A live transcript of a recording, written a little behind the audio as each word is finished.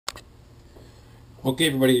Okay,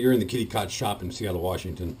 everybody, you're in the Kitty Cot shop in Seattle,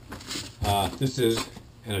 Washington. This is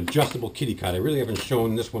an adjustable kitty cot. I really haven't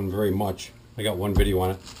shown this one very much. I got one video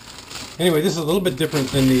on it. Anyway, this is a little bit different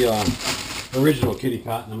than the original kitty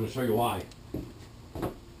cot, and I'm going to show you why.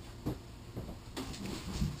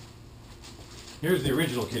 Here's the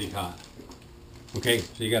original kitty cot. Okay,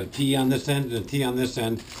 so you got a T on this end and a T on this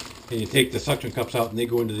end, and you take the suction cups out and they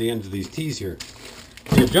go into the ends of these T's here.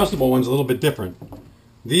 The adjustable one's a little bit different.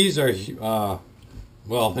 These are,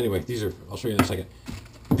 well, anyway, these are, I'll show you in a second.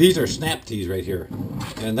 These are snap T's right here.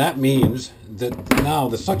 And that means that now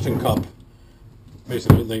the suction cup,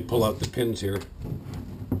 basically they pull out the pins here.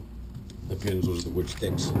 The pins, those are the wood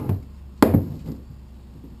sticks.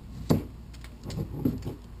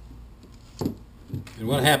 And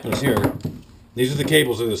what happens here, these are the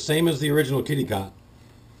cables, they're the same as the original kitty cot.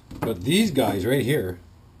 But these guys right here,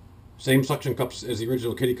 same suction cups as the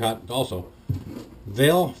original kitty cot also,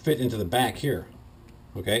 they'll fit into the back here.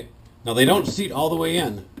 Okay? Now they don't seat all the way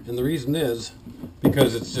in, and the reason is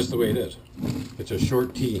because it's just the way it is. It's a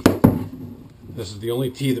short T. This is the only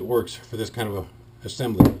T that works for this kind of a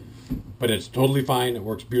assembly. But it's totally fine, it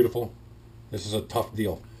works beautiful. This is a tough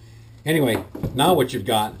deal. Anyway, now what you've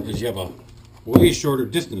got is you have a way shorter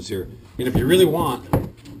distance here. And if you really want,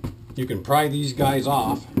 you can pry these guys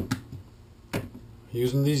off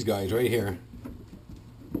using these guys right here.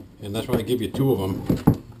 And that's why I give you two of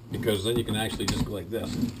them, because then you can actually just go like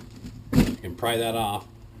this. You can pry that off,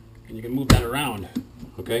 and you can move that around,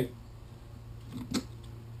 okay?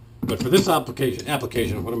 But for this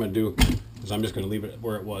application, what I'm going to do is I'm just going to leave it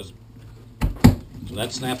where it was. So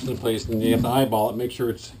that snaps into place, and you have to eyeball it, make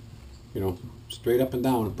sure it's, you know, straight up and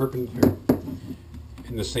down, and perpendicular,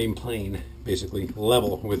 in the same plane, basically,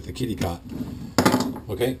 level with the kitty cot.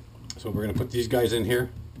 Okay, so we're going to put these guys in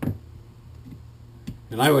here.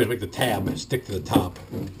 And I always make the tab stick to the top.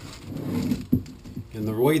 And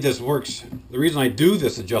the way this works, the reason I do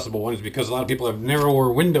this adjustable one is because a lot of people have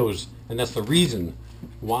narrower windows, and that's the reason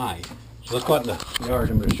why. So let's go out in the yard.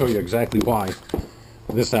 I'm going to show you exactly why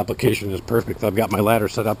this application is perfect. I've got my ladder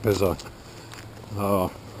set up as a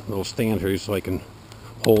little stand here so I can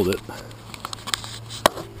hold it.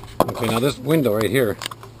 Okay, now this window right here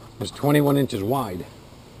is 21 inches wide.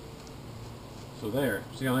 So there,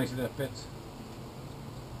 see how nicely that fits?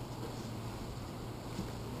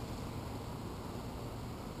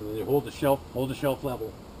 And then you hold the shelf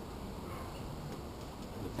level,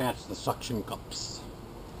 and attach the suction cups.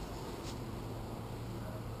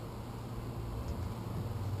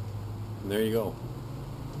 And there you go.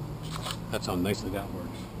 That's how nicely that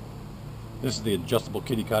works. This is the adjustable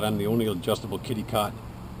kitty cot. I'm the only adjustable kitty cot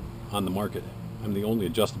on the market. I'm the only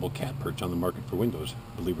adjustable cat perch on the market for windows,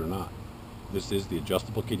 believe it or not. This is the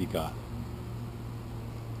adjustable kitty cot.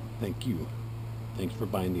 Thank you. Thanks for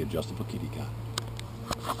buying the adjustable kitty cot.